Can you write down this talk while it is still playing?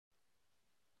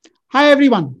Hi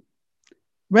everyone,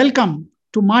 welcome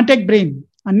to Martech Brain,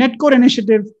 a Netcore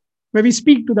initiative where we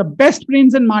speak to the best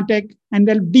brains in Martech and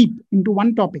delve deep into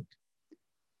one topic.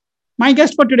 My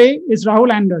guest for today is Rahul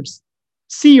Anders,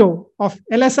 CEO of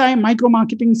LSI Micro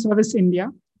Marketing Service India,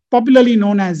 popularly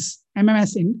known as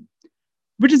MMS Inc.,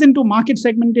 which is into market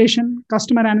segmentation,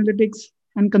 customer analytics,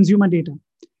 and consumer data.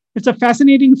 It's a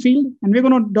fascinating field, and we're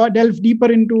going to delve deeper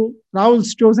into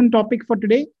Rahul's chosen topic for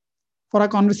today for our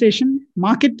conversation,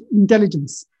 market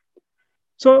intelligence.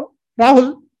 So,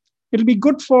 Rahul, it'll be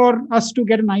good for us to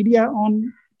get an idea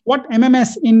on what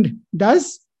MMS Ind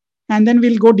does, and then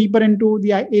we'll go deeper into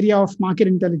the area of market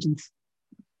intelligence.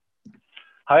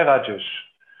 Hi, Rajesh.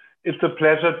 It's a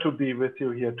pleasure to be with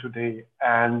you here today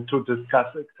and to discuss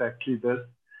exactly this.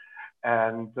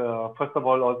 And first of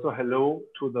all, also hello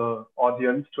to the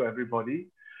audience, to everybody.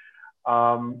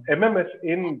 MMS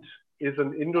Ind is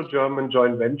an Indo-German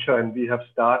joint venture, and we have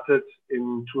started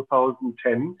in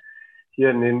 2010 here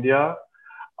in India.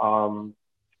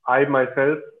 I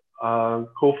myself,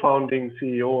 co-founding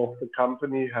CEO of the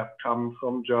company, have come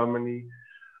from Germany.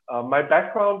 My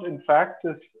background, in fact,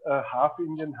 is half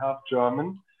Indian, half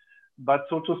German. But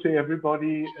so to say,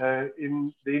 everybody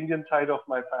in the Indian side of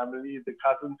my family, the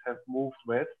cousins have moved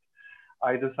west.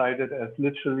 I decided as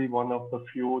literally one of the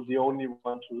few, the only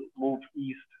one to move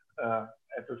east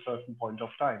at a certain point of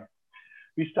time.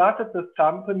 We started this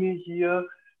company here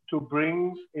to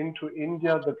bring into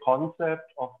India the concept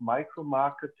of micro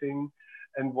marketing.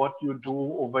 And what you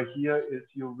do over here is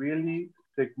you really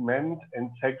segment and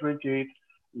segregate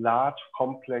large,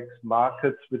 complex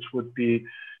markets, which would be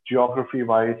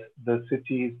geography-wise, the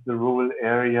cities, the rural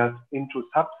areas, into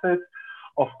subsets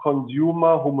of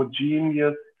consumer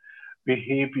homogeneous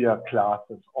behavior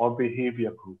classes or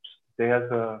behavior groups.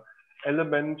 There's an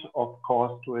element, of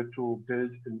course, to it to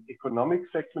build an economic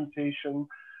segmentation,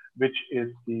 which is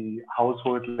the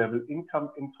household level income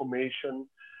information.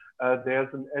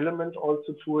 There's an element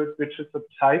also to it, which is a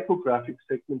psychographic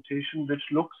segmentation, which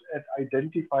looks at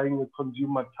identifying a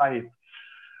consumer type,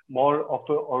 more of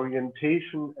an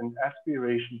orientation and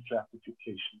aspiration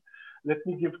classification. Let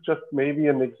me give just maybe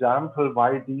an example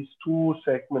why these two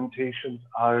segmentations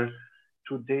are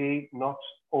today not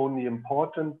only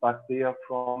important, but they are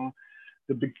from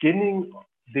the beginning,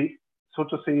 so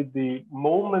to say, the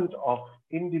moment of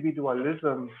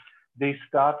individualism, they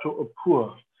start to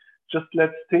occur. Just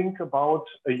let's think about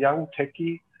a young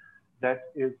techie that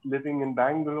is living in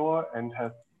Bangalore and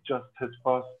has just his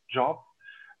first job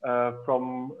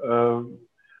from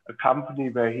a company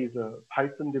where he's a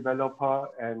Python developer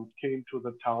and came to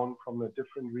the town from a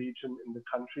different region in the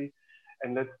country.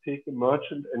 And let's take a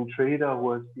merchant and trader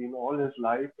who has been all his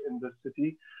life in the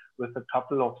city with a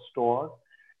couple of stores.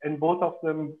 And both of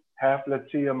them have,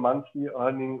 let's say, a monthly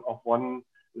earning of 1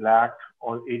 lakh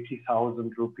or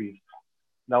 80,000 rupees.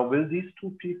 Now, will these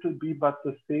two people be but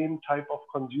the same type of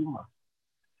consumer?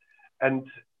 And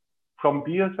from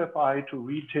BSFI to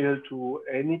retail to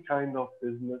any kind of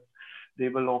business, they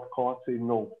will of course say,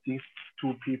 no, these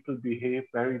two people behave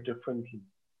very differently.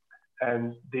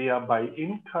 And they are by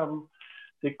income,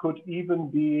 they could even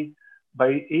be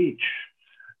by age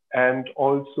and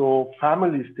also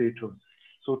family status,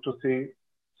 so to say,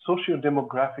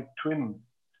 socio-demographic twins.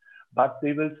 But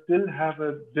they will still have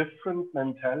a different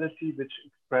mentality which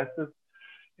expresses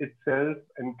itself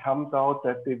and comes out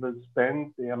that they will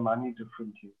spend their money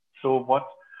differently. So what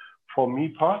for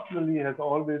me personally has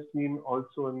always been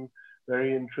also a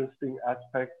very interesting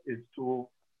aspect is to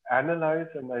analyze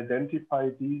and identify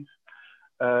these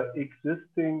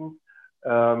existing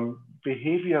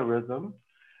behaviorism.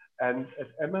 And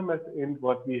at MMS Ind,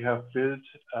 what we have built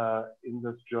in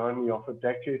this journey of a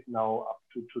decade now up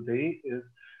to today is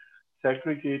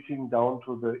segregating down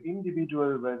to the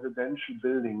individual residential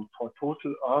building for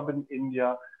total urban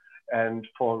India and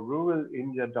for rural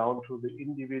India down to the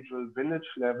individual village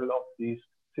level of these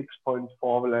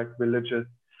 6.4 lakh villages.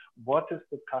 What is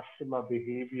the customer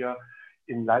behavior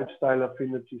in lifestyle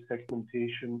affinity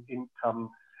segmentation,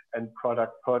 income, and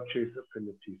product purchase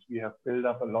affinities? We have built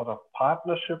up a lot of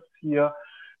partnerships here.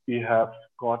 We have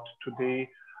got today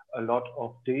a lot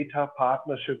of data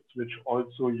partnerships, which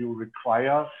also you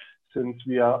require since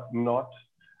we are not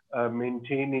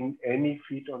maintaining any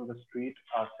feet on the street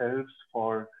ourselves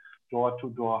for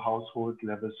door-to-door household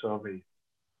level survey.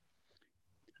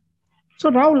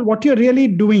 So, Rahul, what you're really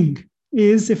doing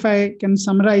is, if I can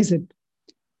summarize it,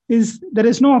 is there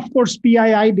is no, of course,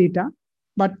 PII data,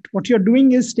 but what you're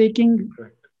doing is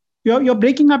you're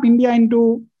breaking up India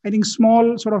into, I think,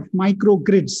 small sort of micro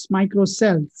grids, micro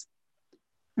cells.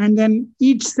 And then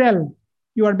each cell,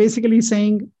 you are basically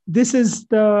saying, this is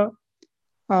the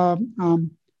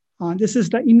this is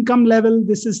the income level,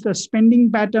 this is the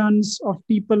spending patterns of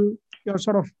people. You're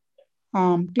sort of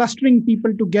clustering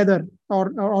people together,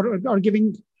 or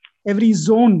giving every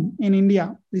zone in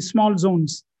India, these small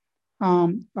zones,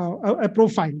 a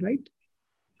profile, right?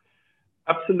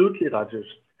 Absolutely,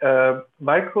 Rajesh.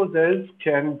 Micro cells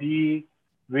can be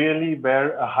really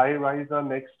where a high riser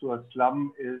next to a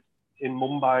slum is in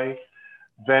Mumbai,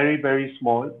 very, very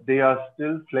small. They are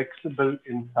still flexible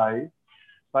in size.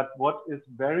 But what is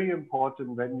very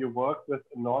important when you work with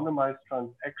anonymized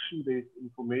transaction-based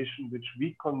information, which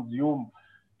we consume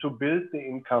to build the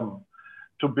income,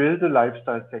 to build a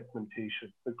lifestyle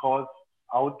segmentation, because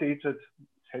outdated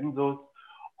census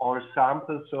or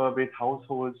sample surveyed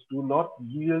households do not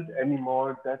yield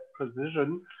anymore that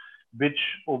precision which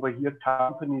over here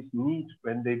companies need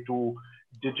when they do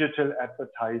digital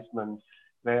advertisements,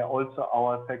 where also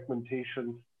our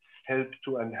segmentations help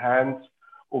to enhance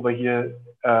over here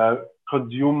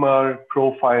consumer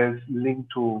profiles linked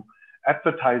to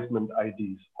advertisement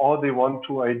IDs, or they want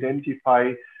to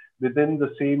identify within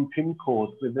the same PIN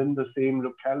code, within the same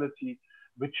locality,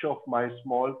 which of my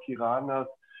small kiranas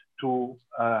to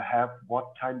have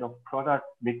what kind of product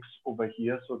mix over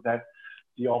here, so that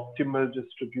the optimal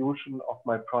distribution of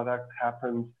my product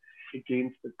happens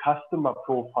against the customer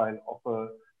profile of a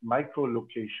micro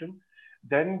location.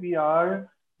 Then we are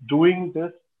doing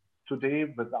this today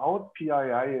without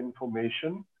PII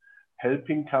information,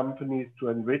 helping companies to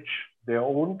enrich their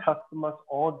own customers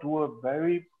or do a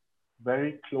very,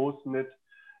 very close-knit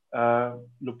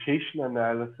location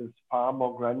analysis, far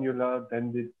more granular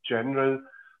than the general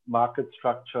market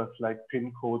structures like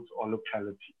PIN codes or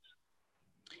localities.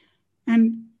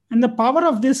 And the power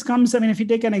of this comes, I mean, if you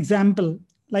take an example,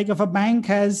 like if a bank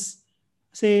has,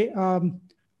 say,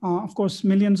 of course,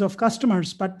 millions of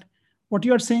customers, but what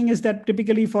you are saying is that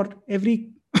typically for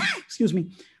every, excuse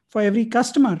me, for every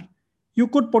customer, you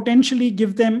could potentially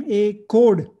give them a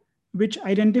code which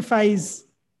identifies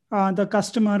the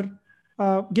customer,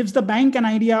 gives the bank an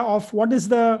idea of what is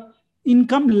the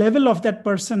income level of that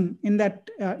person in that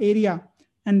area.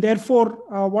 And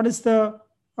therefore, what is the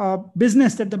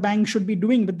business that the bank should be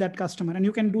doing with that customer. And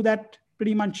you can do that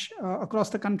pretty much across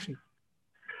the country.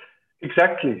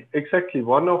 Exactly, exactly.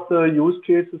 One of the use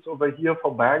cases over here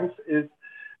for banks is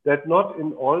that not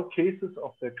in all cases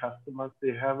of their customers,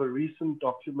 they have a recent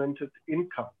documented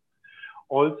income.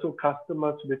 Also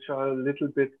customers which are a little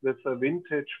bit with a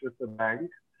vintage with the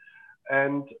bank.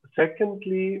 And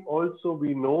secondly, also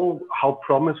we know how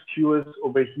promiscuous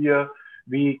over here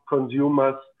we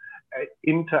consumers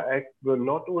interact with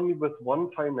not only with one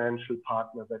financial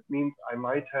partner. That means I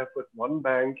might have with one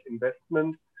bank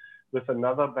investment, with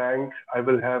another bank, I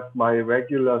will have my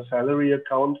regular salary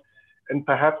account, and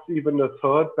perhaps even a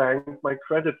third bank, my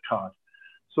credit card.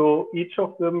 So each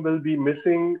of them will be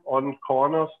missing on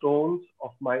cornerstones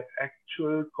of my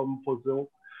actual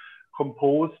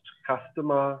composed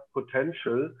customer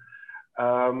potential.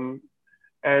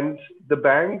 And the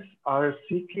banks are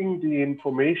seeking the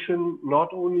information not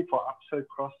only for upsell,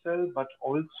 cross-sell, but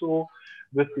also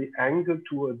with the angle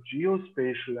to a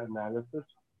geospatial analysis.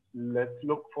 Let's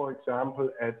look, for example,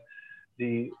 at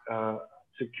the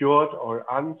secured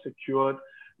or unsecured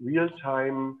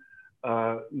real-time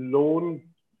loan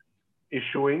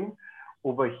issuing.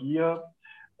 Over here,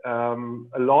 a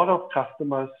lot of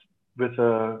customers with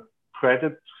a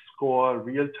credit score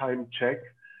real-time check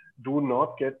do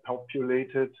not get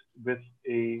populated with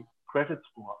a credit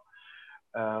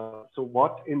score. So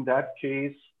what in that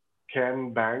case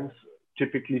can banks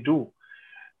typically do?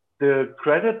 The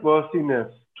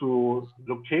creditworthiness to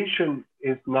location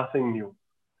is nothing new.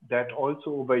 That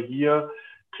also over here,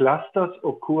 clusters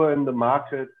occur in the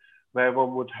market where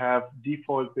one would have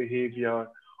default behavior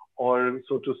or,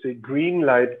 so to say, green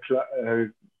light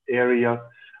areas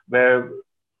where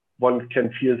one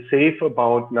can feel safe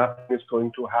about nothing is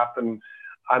going to happen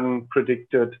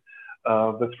unpredicted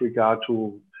with regard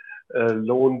to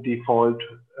loan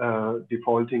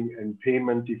defaulting and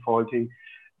payment defaulting.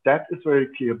 That is very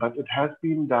clear, but it has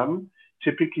been done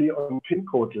typically on PIN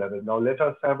code level. Now let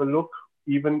us have a look,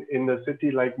 even in a city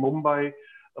like Mumbai,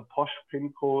 a posh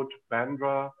PIN code,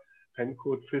 Bandra, PIN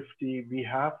code 50, we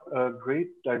have a great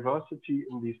diversity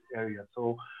in these areas.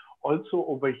 So also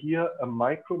over here, a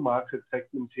micro market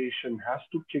segmentation has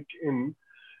to kick in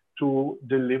to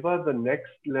deliver the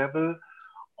next level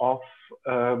of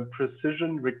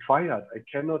precision required. I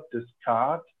cannot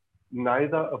discard,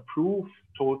 neither approve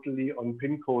totally on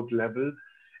PIN code level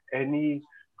any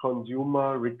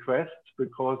consumer requests,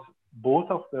 because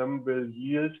both of them will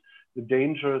yield the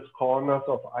dangerous corners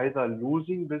of either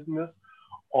losing business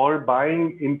or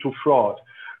buying into fraud.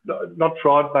 not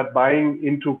fraud, but buying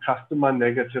into customer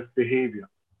negative behavior.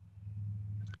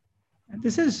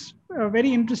 This is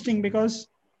very interesting because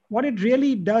what it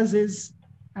really does is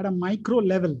at a micro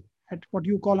level, at what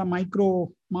you call a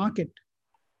micro market,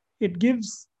 it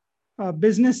gives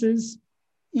businesses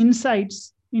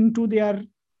insights into their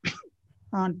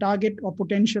target or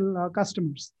potential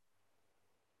customers.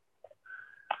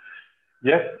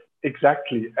 Yes,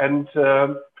 exactly. And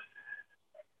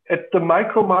at the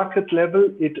micro market level,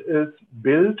 it is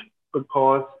built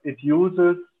because it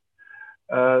uses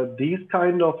these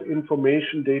kind of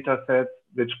information data sets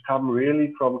which come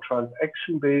really from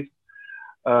transaction-based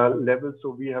levels. So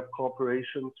we have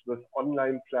corporations with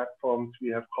online platforms, we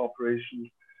have corporations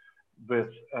with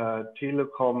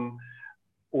telecom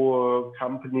or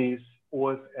companies,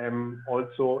 OSM,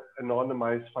 also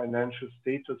anonymized financial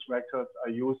status records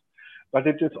are used. But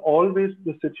it is always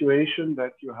the situation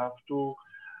that you have to,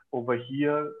 over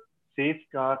here,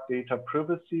 safeguard data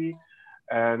privacy.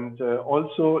 And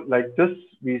also like this,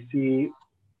 we see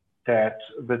that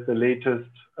with the latest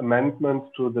amendments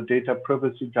to the data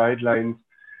privacy guidelines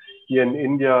here in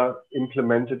India,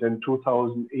 implemented in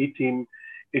 2018,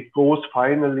 it goes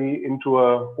finally into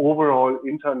an overall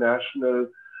international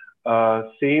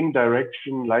same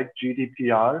direction like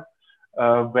GDPR,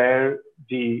 where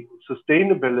the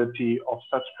sustainability of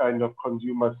such kind of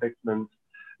consumer segments,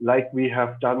 like we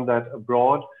have done that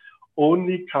abroad,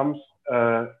 only comes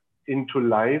into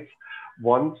life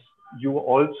once you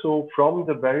also, from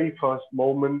the very first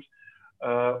moment,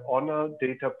 honor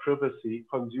data privacy,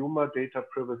 consumer data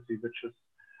privacy, which is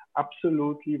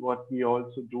absolutely what we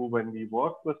also do when we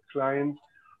work with clients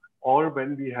or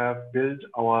when we have built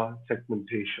our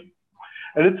segmentation.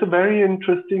 And it's a very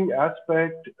interesting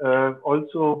aspect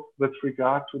also with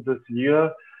regard to this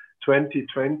year,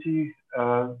 2020,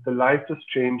 the life is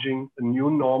changing, a new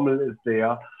normal is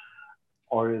there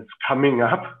or is coming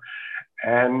up.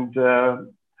 And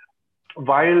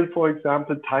while, for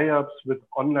example, tie-ups with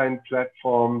online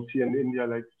platforms here in India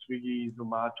like Swiggy,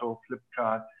 Zomato,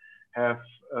 Flipkart have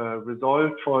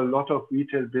resolved for a lot of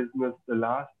retail business the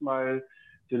last mile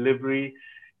delivery,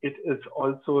 it is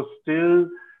also still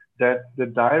that the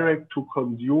direct to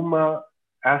consumer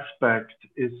aspect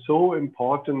is so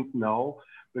important now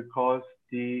because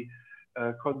the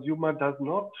consumer does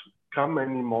not come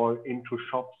anymore into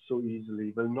shops so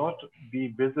easily, will not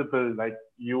be visible like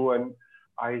you and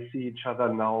I see each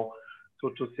other now,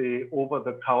 so to say, over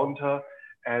the counter.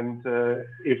 And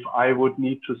if I would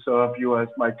need to serve you as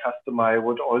my customer, I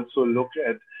would also look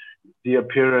at the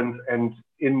appearance and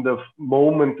in the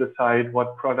moment decide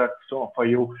what products to offer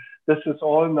you. This is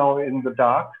all now in the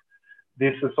dark.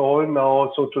 This is all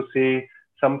now, so to say,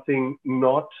 something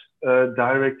not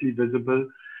directly visible,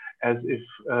 as if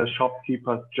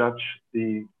shopkeepers judge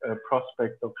the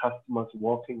prospect of customers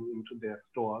walking into their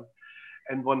stores.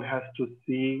 And one has to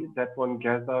see that one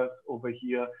gathers over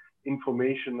here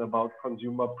information about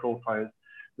consumer profiles,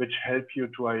 which help you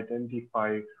to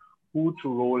identify who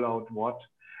to roll out what.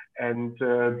 And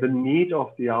the need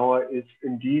of the hour is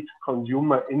indeed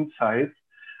consumer insights,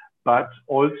 but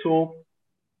also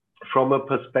from a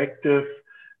perspective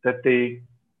that they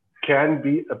can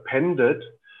be appended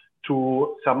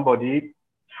to somebody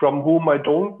from whom I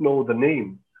don't know the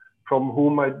name, from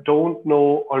whom I don't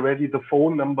know already the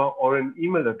phone number or an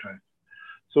email address.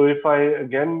 So if I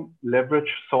again leverage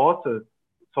sources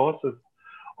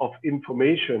of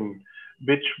information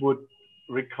which would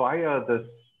require this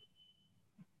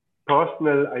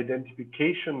personal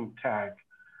identification tag,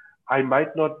 I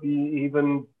might not be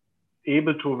even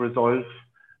able to resolve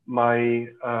my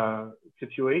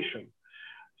situation.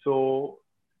 So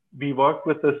we work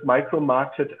with this micro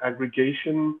market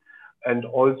aggregation and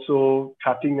also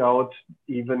cutting out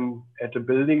even at a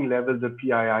building level the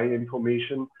PII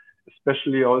information,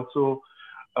 especially also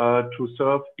to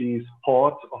serve these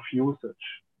ports of usage.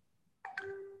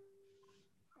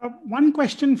 One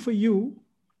question for you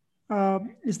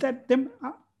is that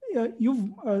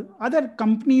other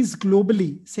companies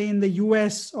globally, say in the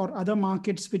US or other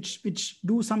markets, which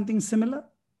do something similar?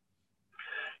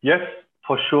 Yes,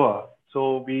 for sure.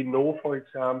 So we know, for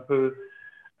example,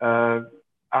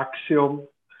 Axiom,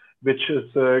 which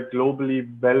is a globally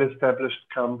well-established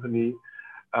company,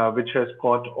 which has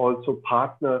got also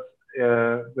partners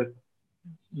with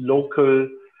local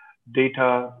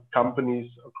data companies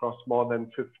across more than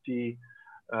 50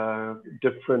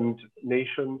 different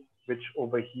nations, which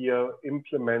over here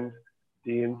implement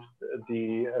the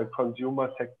consumer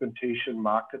segmentation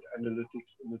market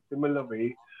analytics in a similar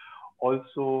way,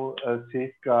 also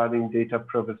safeguarding data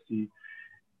privacy.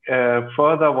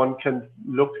 Further, one can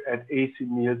look at AC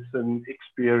Nielsen,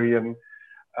 Experian,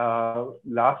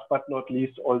 Last but not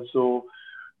least, also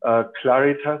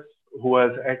Claritas, who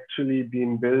has actually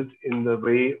been built in the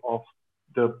way of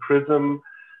the Prism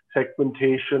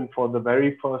segmentation for the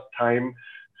very first time,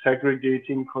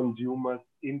 segregating consumers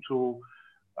into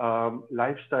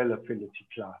lifestyle affinity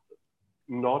classes,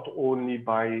 not only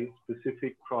by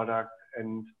specific product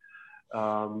and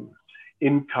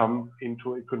income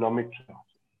into economic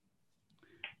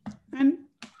classes. And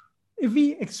if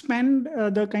we expand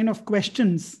the kind of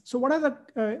questions, so what are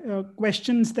the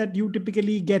questions that you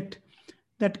typically get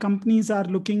that companies are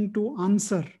looking to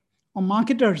answer, or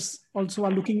marketers also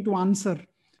are looking to answer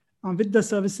with the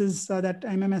services that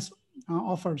MMS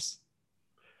offers?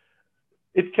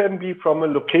 It can be from a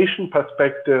location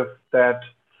perspective that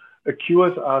a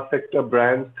QSR sector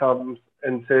brand comes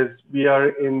and says, we are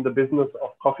in the business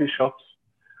of coffee shops.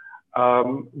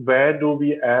 Where do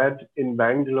we add in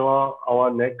Bangalore our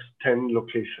next 10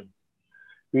 locations?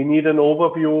 We need an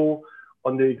overview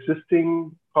on the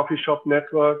existing coffee shop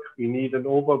network. We need an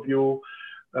overview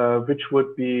which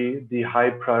would be the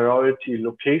high priority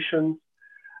locations.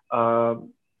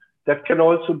 That can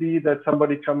also be that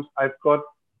somebody comes, I've got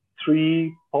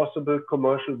 3 possible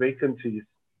commercial vacancies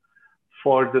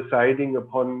for deciding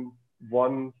upon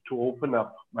one to open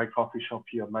up my coffee shop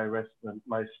here, my restaurant,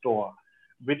 my store.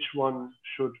 Which one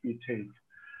should we take?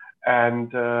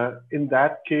 And in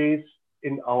that case,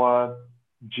 in our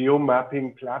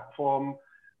geo-mapping platform,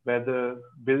 where the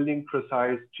building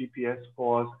precise GPS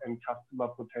scores and customer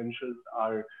potentials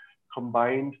are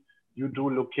combined, you do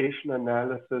location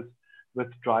analysis with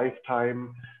drive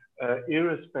time,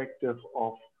 irrespective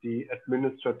of the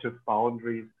administrative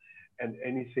boundaries and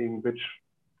anything which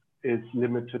is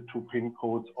limited to PIN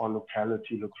codes or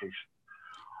locality location.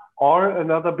 Or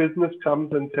another business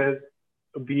comes and says,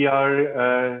 we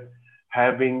are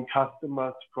having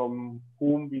customers from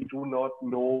whom we do not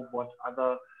know what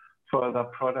other further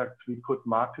products we could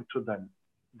market to them.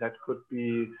 That could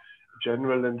be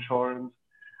general insurance,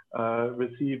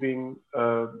 receiving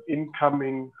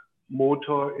incoming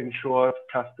motor insured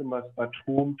customers, but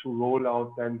whom to roll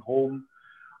out then home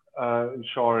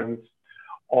insurance,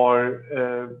 or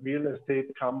a real estate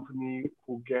company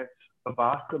who gets a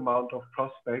vast amount of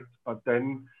prospects, but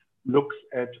then looks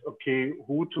at, okay,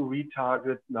 who to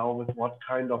retarget now with what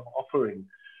kind of offering?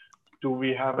 Do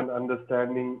we have an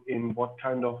understanding in what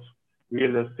kind of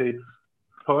real estate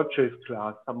purchase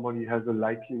class somebody has a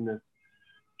likeliness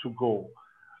to go?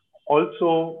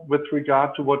 Also, with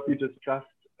regard to what we discussed,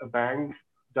 a bank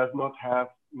does not have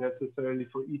necessarily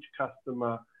for each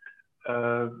customer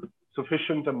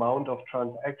sufficient amount of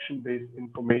transaction-based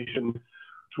information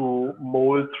to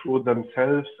mold through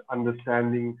themselves,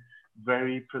 understanding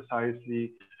very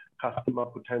precisely customer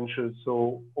potential.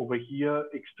 So over here,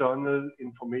 external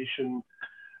information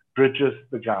bridges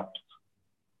the gaps.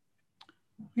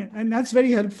 Yeah, and that's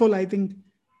very helpful, I think,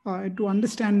 to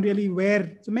understand really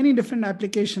where so many different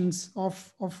applications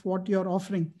of what you're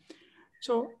offering.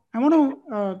 So I want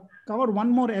to cover one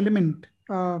more element,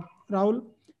 Rahul.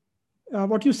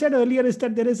 What you said earlier is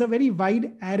that there is a very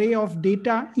wide array of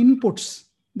data inputs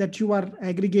that you are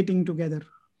aggregating together.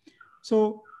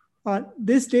 So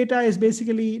this data is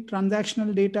basically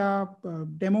transactional data,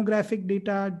 demographic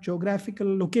data,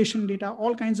 geographical location data,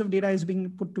 all kinds of data is being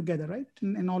put together, right?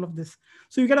 In all of this.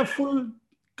 So you get a full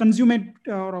consumer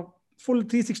or a full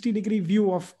 360-degree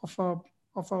view of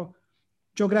a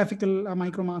geographical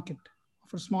micro market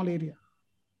of a small area.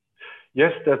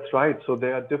 Yes, that's right. So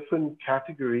there are different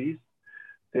categories.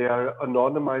 They are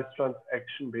anonymized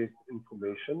transaction-based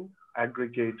information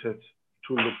aggregated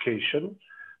to location.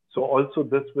 So also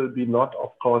this will be not,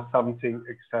 of course, something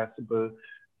accessible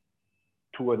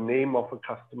to a name of a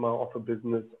customer of a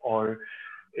business or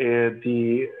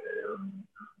the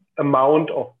amount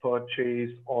of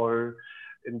purchase or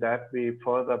in that way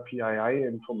further PII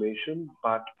information,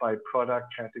 but by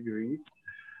product categories,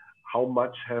 how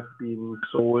much have been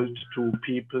sold to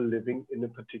people living in a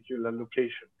particular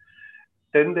location.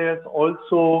 Then there's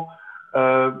also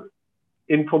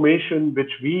information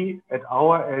which we at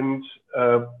our end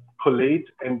collate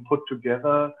and put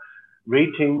together,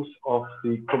 ratings of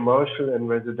the commercial and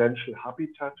residential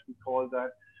habitat, we call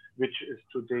that, which is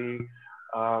today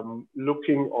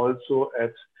looking also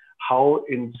at how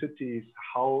in cities,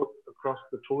 how across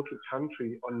the total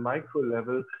country on micro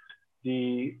level,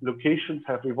 the locations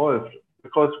have evolved.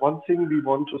 Because one thing we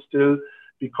want to still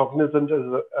be cognizant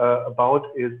about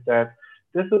is that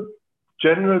there's a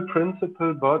general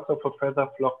principle, birds of a feather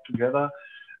flock together,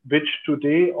 which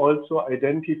today also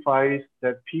identifies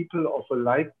that people of a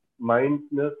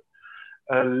like-mindedness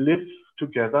live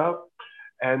together.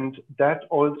 And that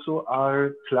also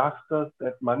are clusters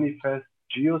that manifest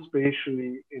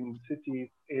geospatially in cities,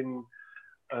 in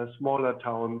smaller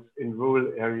towns, in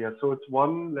rural areas. So it's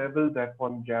one level that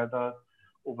one gathers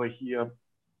over here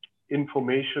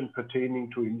information pertaining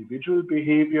to individual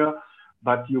behavior,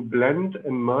 but you blend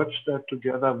and merge that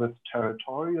together with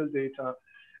territorial data.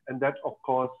 And that, of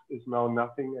course, is now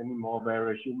nothing anymore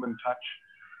where a human touch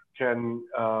can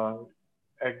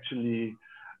actually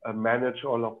manage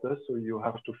all of this. So you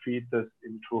have to feed this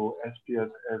into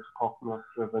SPSS,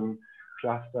 Cognos-driven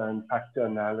cluster and factor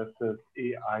analysis,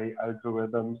 AI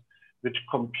algorithms, which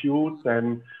compute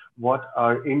then what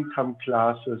are income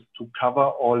classes to cover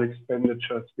all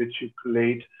expenditures which you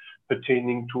collate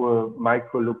pertaining to a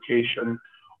micro location,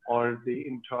 or they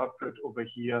interpret over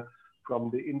here from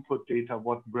the input data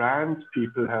what brands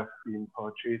people have been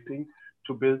purchasing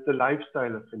to build the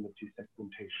lifestyle affinity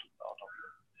segmentation out of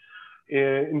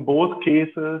it. In both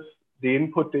cases, the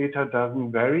input data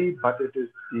doesn't vary, but it is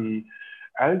the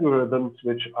algorithms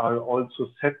which are also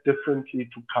set differently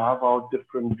to carve out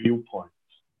different viewpoints.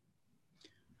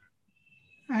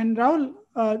 And Rahul,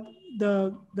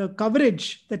 the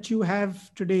coverage that you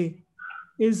have today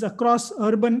is across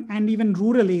urban and even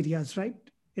rural areas, right?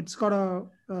 It's got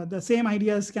the same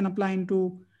ideas can apply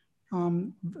into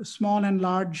small and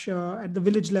large at the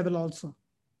village level also.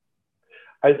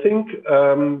 I think,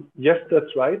 yes,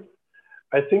 that's right.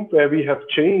 I think where we have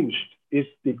changed is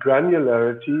the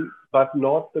granularity, but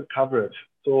not the coverage.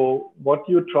 So what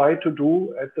you try to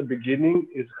do at the beginning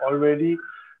is already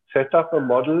set up a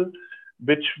model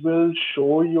which will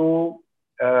show you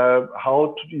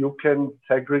how you can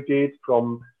segregate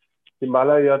from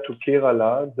Himalaya to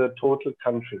Kerala, the total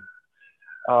country.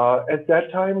 At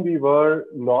that time, we were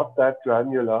not that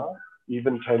granular,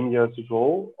 even 10 years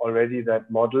ago. Already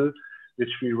that model, which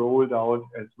we rolled out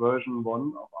as version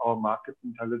 1 of our market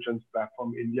intelligence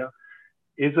platform, India,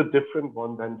 is a different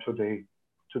one than today.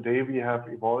 Today, we have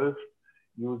evolved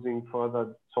using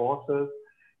further sources,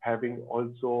 having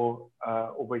also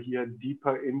over here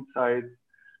deeper insights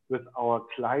with our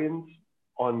clients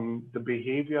on the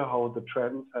behavior, how the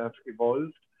trends have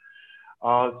evolved.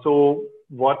 So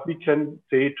what we can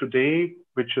say today,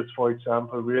 which is, for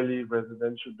example, really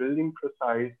residential building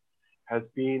precise, has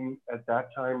been at that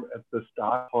time at the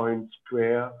start point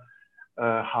square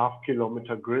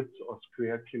half-kilometer grids or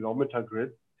square kilometer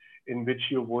grids, in which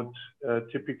you would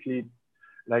typically,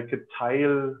 like a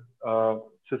tile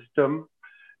system,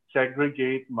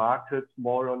 segregate markets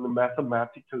more on a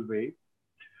mathematical way.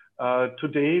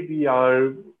 Today, we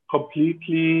are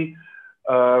completely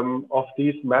of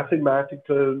these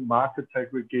mathematical market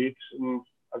segregation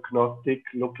agnostic,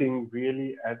 looking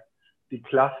really at the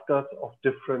clusters of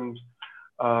different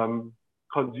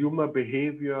consumer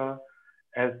behavior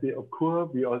as they occur.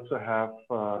 We also have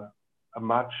a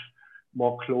much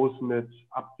more close-knit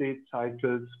update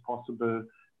cycles possible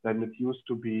than it used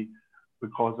to be,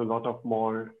 because a lot of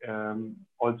more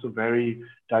also very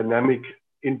dynamic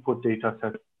input data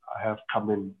sets have come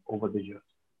in over the years.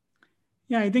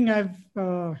 Yeah, I think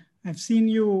I've seen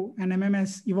you and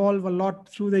MMS evolve a lot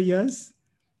through the years.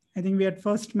 I think we had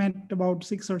first met about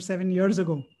 6 or 7 years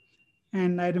ago.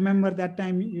 And I remember that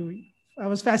time I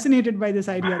was fascinated by this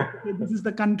idea. This is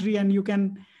the country, and you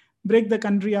can break the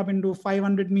country up into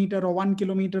 500 meter or 1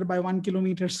 kilometer by 1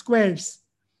 kilometer squares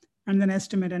and then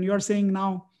estimate. And you're saying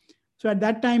now, so at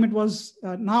that time it was,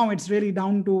 now it's really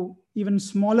down to even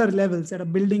smaller levels at a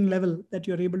building level that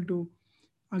you're able to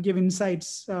give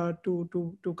insights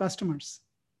to customers.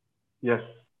 Yes,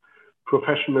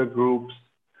 professional groups.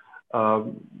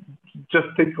 Just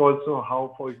think also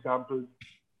how, for example,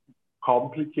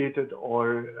 complicated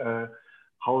or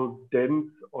how dense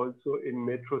also in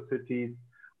metro cities,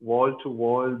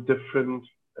 wall-to-wall, different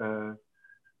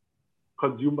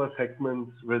consumer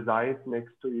segments reside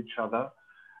next to each other.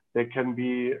 There can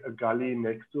be a gully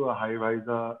next to a high-riser,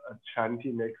 a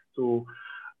shanty next to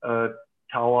a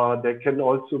tower. There can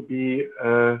also be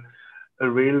a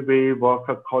railway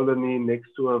worker colony next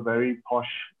to a very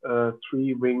posh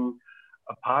 3-wing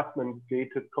apartment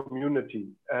gated community.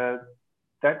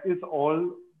 That is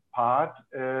all part,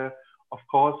 of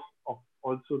course, of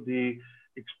also the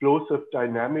explosive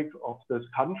dynamic of this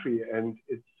country and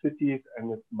its cities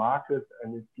and its markets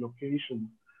and its locations,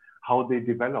 how they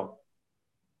develop.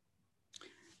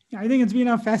 Yeah, I think it's been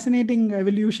a fascinating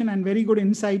evolution and very good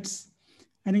insights,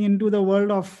 I think, into the world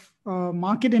of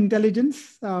market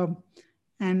intelligence.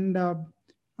 And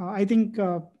I think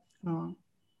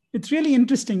it's really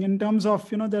interesting in terms of,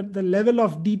 the level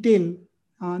of detail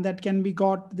that can be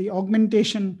got, the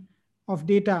augmentation of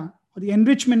data or the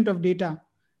enrichment of data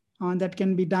that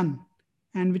can be done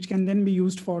and which can then be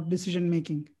used for decision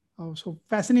making. So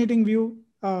fascinating view,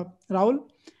 Rahul.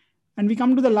 And we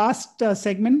come to the last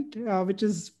segment, which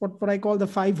is what I call the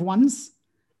 5 1s.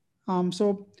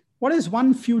 So what is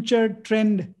one future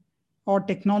trend or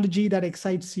technology that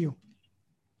excites you?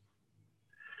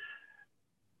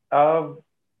 A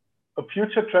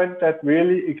future trend that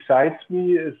really excites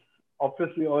me is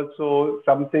obviously also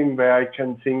something where I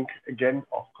can think again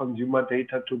of consumer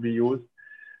data to be used.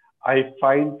 I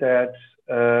find that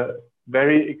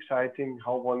very exciting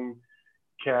how one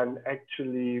can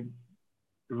actually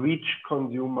reach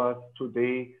consumers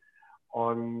today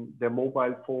on their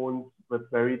mobile phones with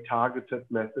very targeted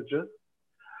messages.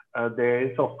 There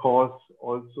is, of course,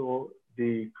 also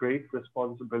the great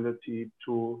responsibility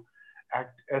to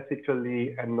act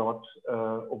ethically and not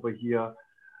over here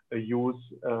use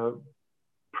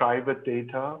private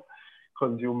data,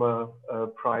 consumer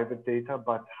private data,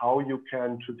 but how you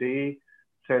can today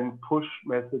send push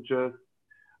messages,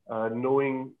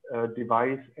 knowing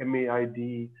device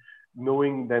MAID,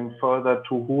 knowing then further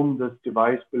to whom this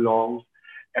device belongs,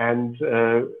 and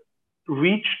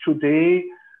reach today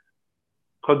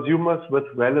consumers with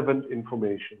relevant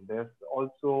information. There's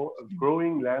also a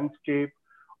growing landscape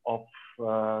of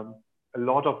a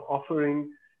lot of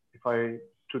offering. If I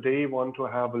today want to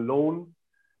have a loan,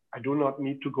 I do not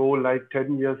need to go like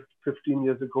 10 years, 15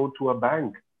 years ago to a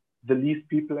bank. The least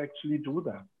people actually do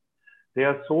that. There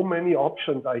are so many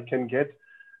options I can get,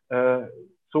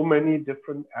 so many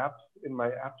different apps in my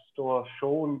app store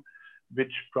shown,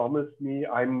 which promise me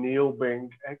I'm Neobank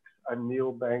X, I'm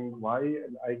Neobank Y,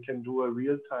 and I can do a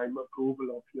real-time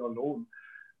approval of your loan.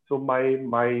 So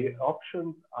my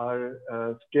options are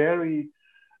scary,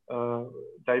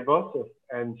 diverse,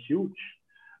 and huge.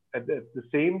 At the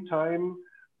same time,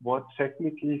 what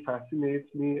technically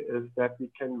fascinates me is that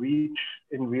we can reach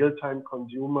in real-time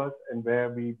consumers, and where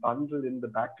we bundle in the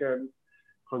backend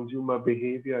consumer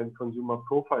behavior and consumer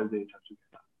profile data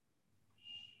together.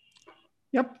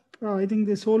 Yep, I think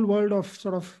this whole world of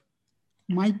sort of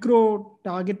micro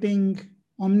targeting,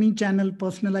 omni-channel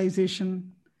personalization,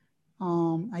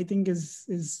 I think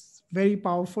is very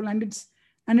powerful, and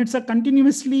it's a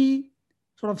continuously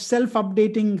sort of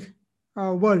self-updating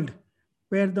world,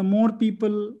 where the more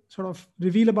people sort of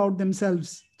reveal about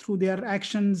themselves through their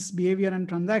actions, behavior, and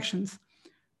transactions,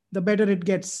 the better it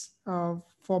gets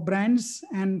for brands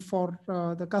and for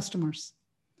the customers.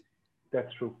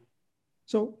 That's true.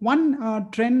 So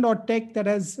one trend or tech that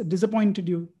has disappointed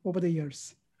you over the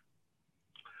years?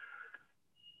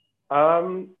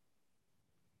 The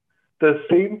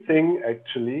same thing,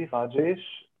 actually, Rajesh,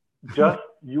 just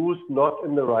used not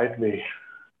in the right way.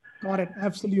 Got it.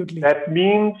 Absolutely. That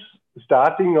means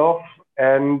starting off,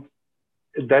 and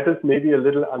that is maybe a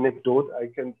little anecdote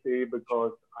I can say,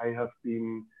 because I have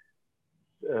been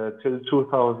till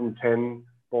 2010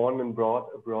 born and brought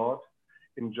abroad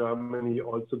in Germany,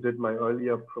 also did my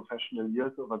earlier professional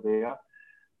years over there.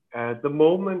 The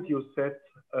moment you set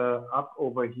up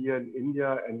over here in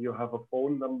India and you have a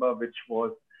phone number which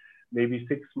was maybe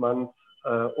 6 months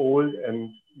old, and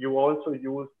you also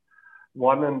use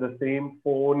one and the same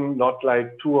phone, not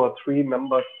like 2 or 3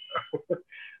 numbers,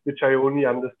 which I only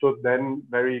understood then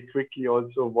very quickly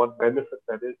also what benefit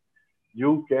that is.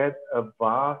 You get a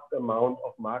vast amount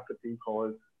of marketing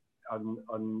calls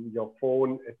on your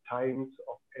phone at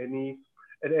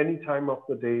any time of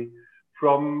the day,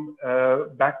 from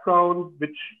background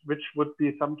which would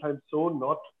be sometimes so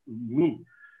not me,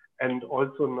 and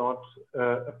also not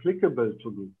applicable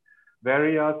to me.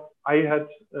 Whereas I had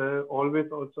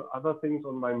always also other things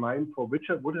on my mind for which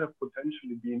I would have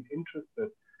potentially been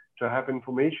interested to have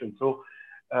information. So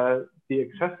the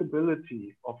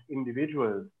accessibility of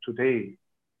individuals today,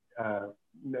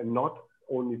 not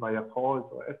only via calls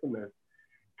or SMS,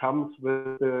 comes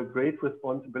with a great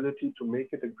responsibility to make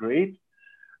it a great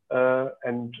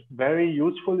and very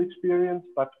useful experience,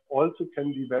 but also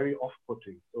can be very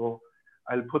off-putting. So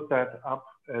I'll put that up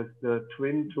as the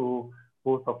twin to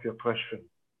both of your questions.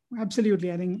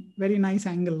 Absolutely. I think very nice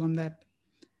angle on that.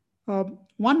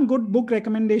 One good book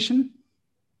recommendation?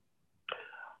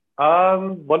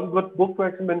 One good book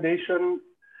recommendation,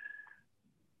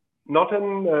 not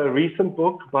a recent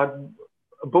book, but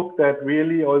a book that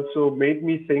really also made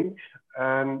me think,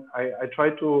 and I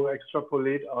try to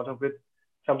extrapolate out of it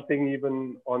something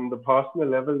even on the personal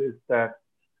level, is that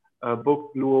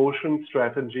book Blue Ocean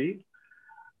Strategy,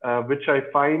 which I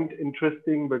find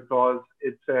interesting because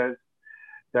it says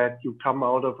that you come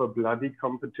out of a bloody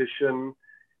competition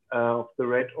of the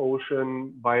Red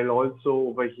Ocean, while also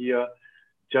over here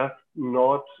just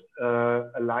not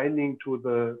aligning to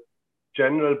the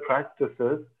general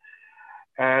practices.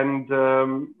 And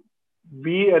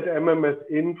we at MMS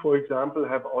In, for example,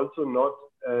 have also not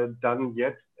done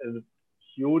yet a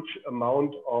huge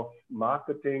amount of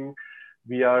marketing.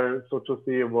 We are, so to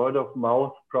say, a word of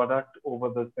mouth product over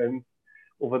the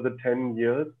 10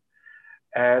 years.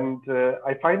 And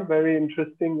I find very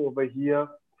interesting over here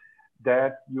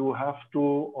that you have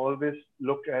to always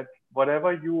look at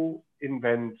whatever you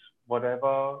invent,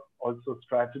 whatever also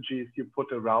strategies you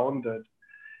put around it.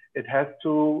 It has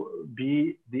to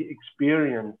be the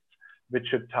experience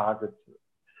which it targets.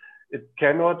 It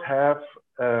cannot have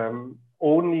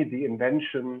only the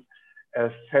invention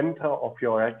as center of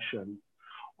your action,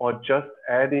 or just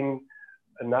adding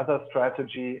another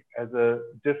strategy as a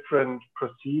different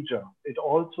procedure. It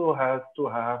also has to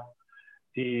have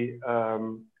the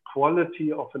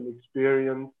quality of an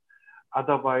experience.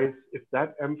 Otherwise, if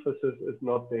that emphasis is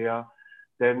not there,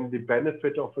 then the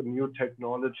benefit of a new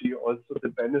technology, also the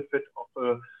benefit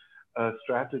of a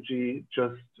strategy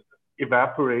just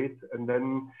evaporates, and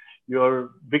then you're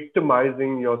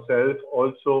victimizing yourself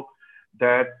also,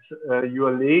 that you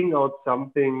are laying out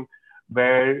something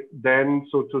where then,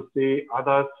 so to say,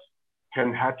 others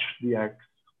can hatch the eggs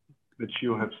which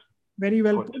you have. Very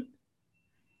well put.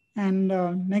 And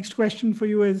next question for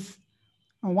you is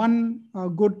one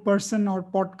good person or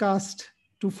podcast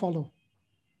to follow.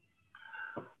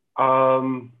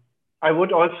 I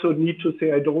would also need to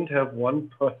say I don't have one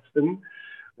person.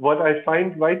 What I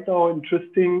find right now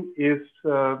interesting is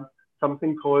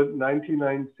something called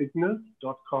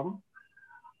 99signals.com.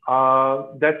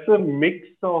 That's a mix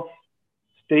of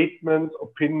statements,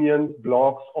 opinions,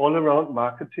 blogs, all around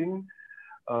marketing,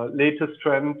 latest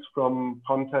trends from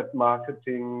content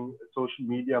marketing, social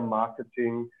media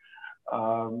marketing.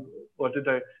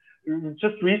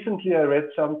 Just recently I read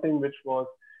something which was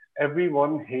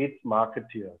everyone hates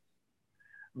marketeers,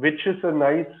 which is a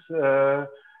nice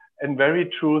and very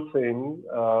true thing.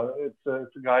 It's a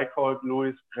guy called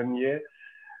Louis Grenier,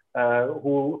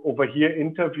 who over here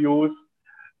interviews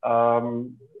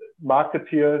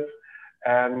marketeers,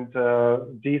 and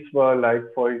these were like,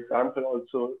 for example,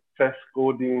 also Seth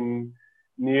Godin,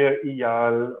 Nir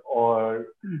Eyal, or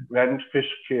Rand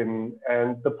Fishkin.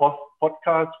 And the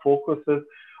podcast focuses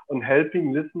on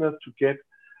helping listeners to get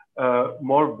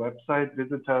more website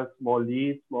visitors, more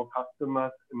leads, more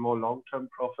customers, and more long-term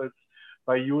profits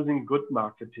by using good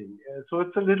marketing. So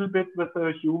it's a little bit with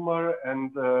a humor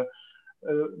and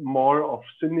more of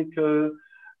cynical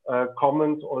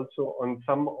comments also on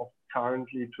some of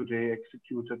currently today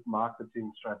executed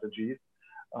marketing strategies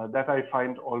that I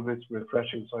find always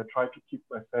refreshing. So I try to keep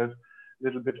myself a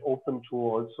little bit open to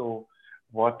also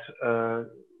what,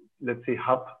 let's say,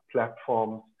 hub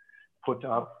platforms put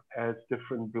up as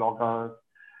different bloggers.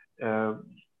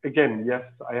 Again, yes,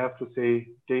 I have to say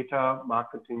data,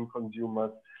 marketing,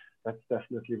 consumers, that's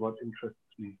definitely what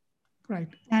interests me. Right.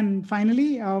 And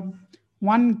finally,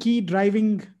 one key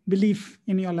driving belief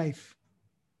in your life.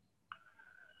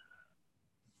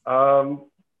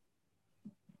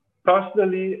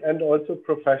 Personally and also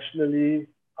professionally,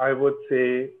 I would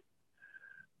say,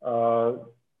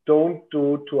 don't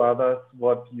do to others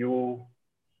what you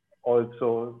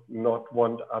also not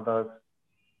want others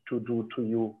to do to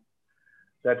you.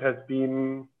 That has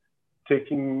been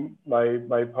taking my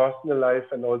personal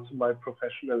life and also my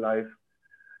professional life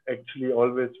actually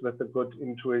always with a good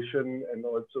intuition and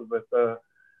also with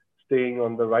staying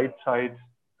on the right side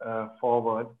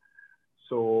forward.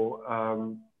 So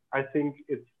I think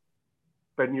it's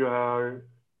when you are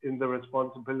in the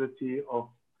responsibility of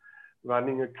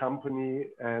running a company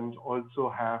and also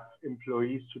have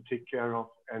employees to take care of.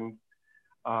 And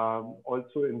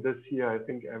also in this year, I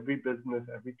think every business,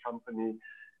 every company,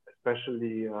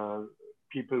 especially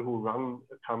people who run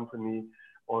a company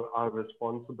or are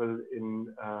responsible in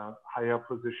higher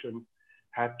positions,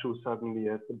 had to suddenly,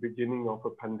 at the beginning of a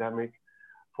pandemic,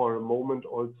 for a moment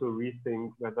also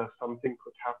rethink whether something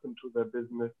could happen to their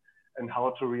business and how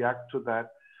to react to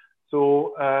that.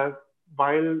 So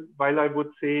while I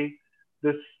would say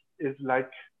this is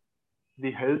like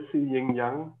the healthy yin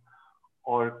yang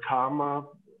or karma,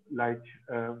 like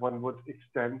one would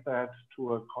extend that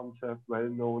to a concept well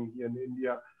known here in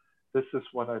India, this is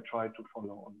what I try to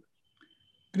follow on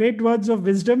this. Great words of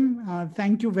wisdom.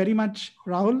 Thank you very much,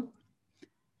 Rahul.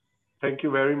 Thank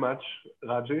you very much,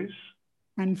 Rajesh.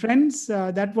 And friends,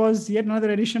 that was yet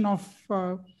another edition of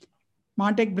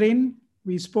Martech Brain.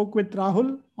 We spoke with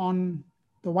Rahul on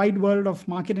the wide world of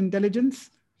market intelligence.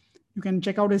 You can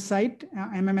check out his site,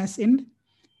 MMS Ind.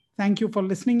 Thank you for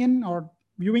listening in or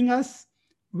viewing us.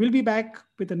 We'll be back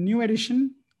with a new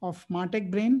edition of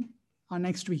Martech Brain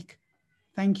next week.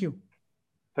 Thank you.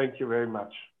 Thank you very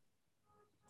much.